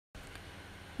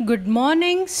Good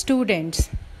morning, students.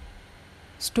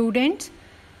 Students,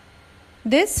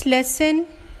 this lesson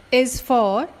is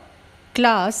for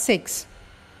class 6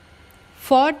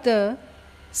 for the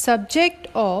subject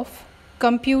of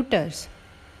computers.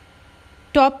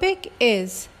 Topic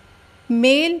is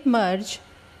mail merge,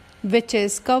 which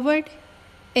is covered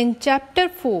in chapter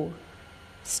 4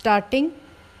 starting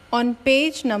on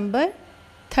page number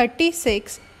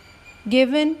 36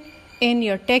 given in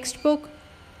your textbook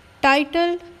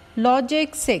titled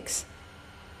Logic 6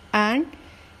 and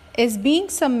is being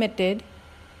submitted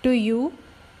to you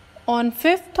on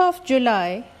 5th of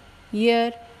July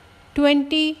year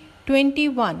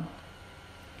 2021.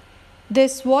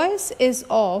 This voice is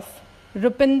of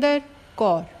Rupinder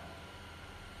Kaur.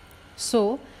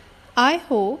 So, I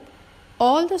hope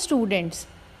all the students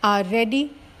are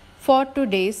ready for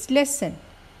today's lesson.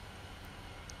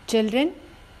 Children,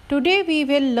 today we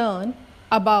will learn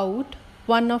about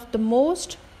one of the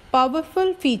most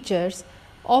powerful features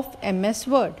of MS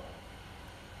Word.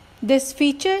 This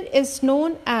feature is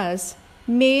known as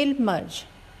mail merge.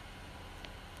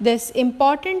 This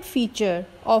important feature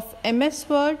of MS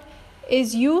Word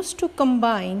is used to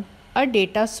combine a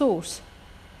data source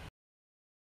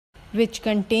which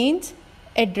contains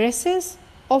addresses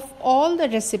of all the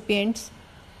recipients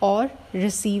or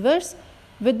receivers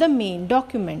with the main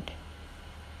document.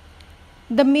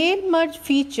 The mail merge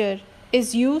feature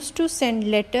is used to send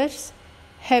letters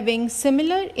having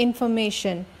similar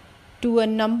information to a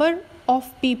number of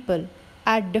people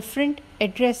at different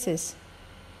addresses.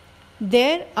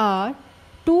 There are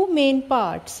two main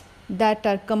parts that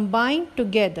are combined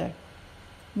together.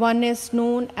 One is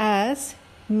known as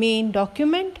main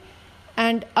document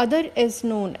and other is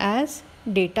known as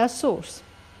data source.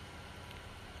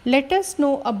 Let us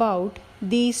know about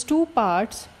these two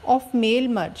parts of mail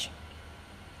merge.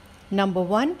 Number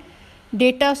 1,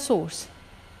 data source.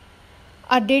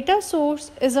 A data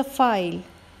source is a file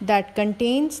that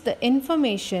contains the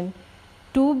information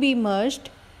to be merged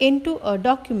into a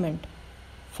document.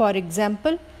 For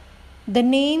example, the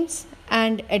names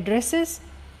and addresses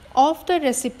of the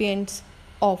recipients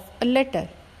of a letter.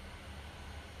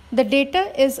 The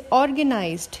data is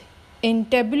organized in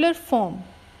tabular form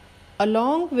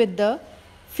along with the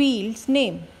field's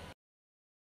name.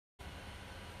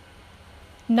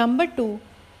 Number 2,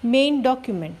 main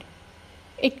document.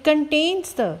 It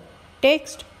contains the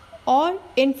text or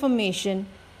information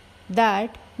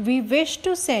that we wish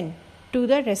to send to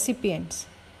the recipients.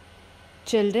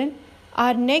 Children,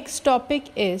 our next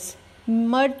topic is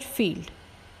merge field.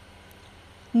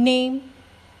 Name,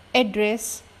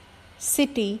 address,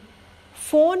 city,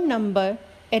 phone number,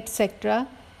 etc.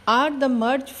 are the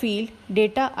merge field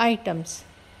data items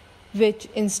which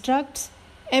instructs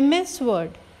MS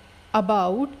Word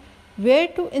about where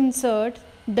to insert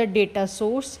the data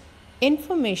source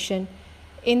information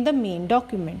in the main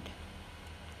document.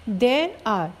 There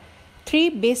are 3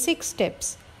 basic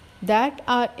steps that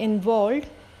are involved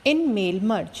in mail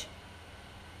merge.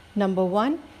 Number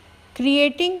 1,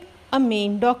 creating a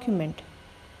main document.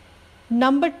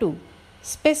 Number 2,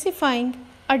 specifying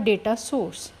a data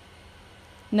source.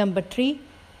 Number 3,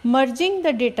 merging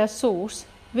the data source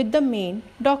with the main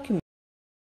document.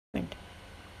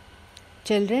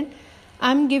 Children, I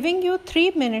am giving you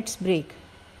 3 minutes break.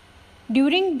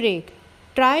 During break,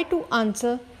 try to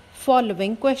answer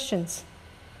following questions.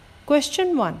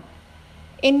 Question 1.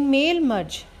 In mail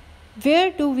merge,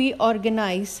 where do we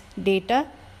organize data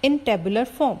in tabular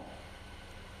form?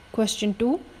 Question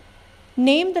 2.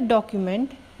 Name the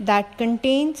document that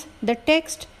contains the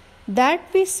text that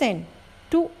we send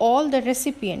to all the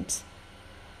recipients.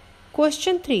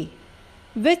 Question 3.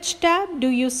 Which tab do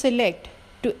you select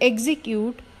to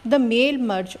execute the mail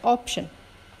merge option?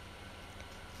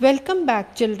 Welcome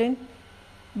back, children.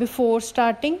 Before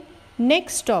starting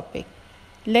next topic,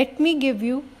 let me give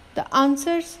you the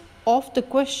answers of the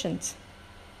questions.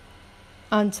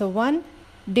 Answer 1,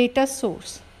 data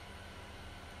source.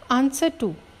 Answer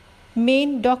 2,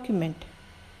 main document.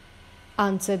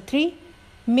 Answer 3,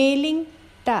 mailing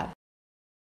tab.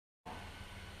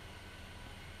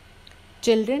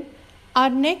 Children, our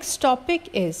next topic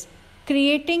is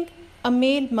creating a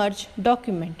mail merge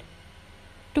document.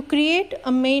 To create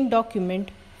a main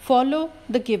document, follow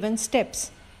the given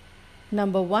steps.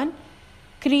 Number 1,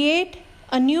 create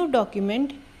a new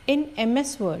document in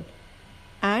MS Word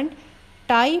and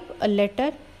type a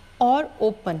letter or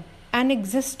open an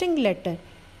existing letter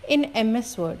in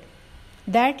MS Word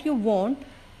that you want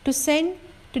to send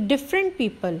to different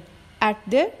people at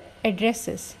their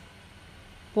addresses.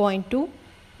 Point 2.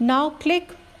 Now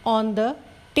click on the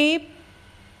tab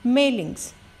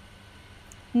mailings.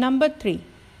 Number 3.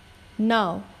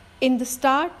 Now, in the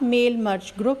Start Mail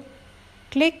Merge group,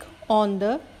 click on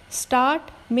the Start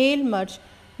Mail Merge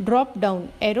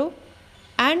drop-down arrow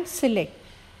and select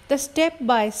the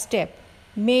Step-by-Step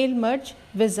Mail Merge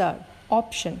Wizard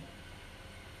option.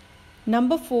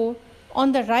 Number 4.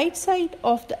 On the right side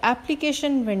of the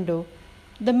application window,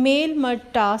 the Mail Merge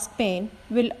task pane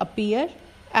will appear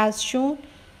as shown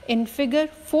in figure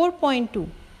 4.2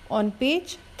 on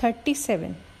page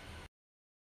 37.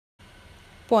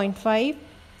 Point 5.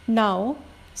 Now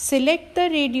select the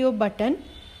radio button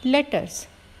Letters.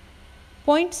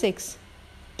 Point 6.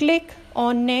 Click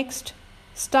on Next,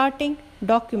 Starting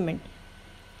Document.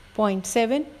 Point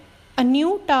 7. A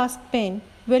new task pane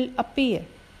will appear.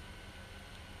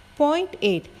 Point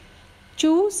 8.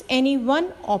 Choose any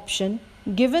one option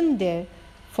given there.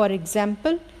 For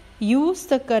example, use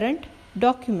the current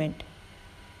document.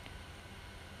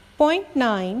 Point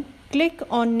 9. Click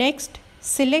on Next,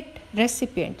 select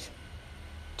Recipients.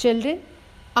 Children,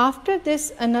 after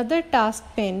this another task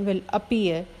pane will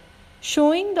appear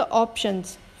showing the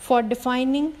options for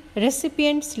defining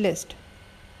recipients list.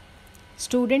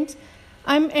 Students,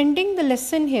 I am ending the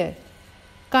lesson here.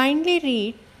 Kindly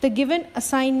read the given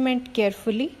assignment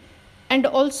carefully and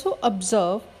also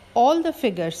observe all the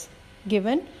figures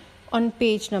given on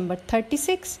page number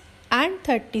 36 and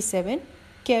 37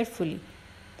 carefully.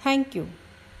 Thank you.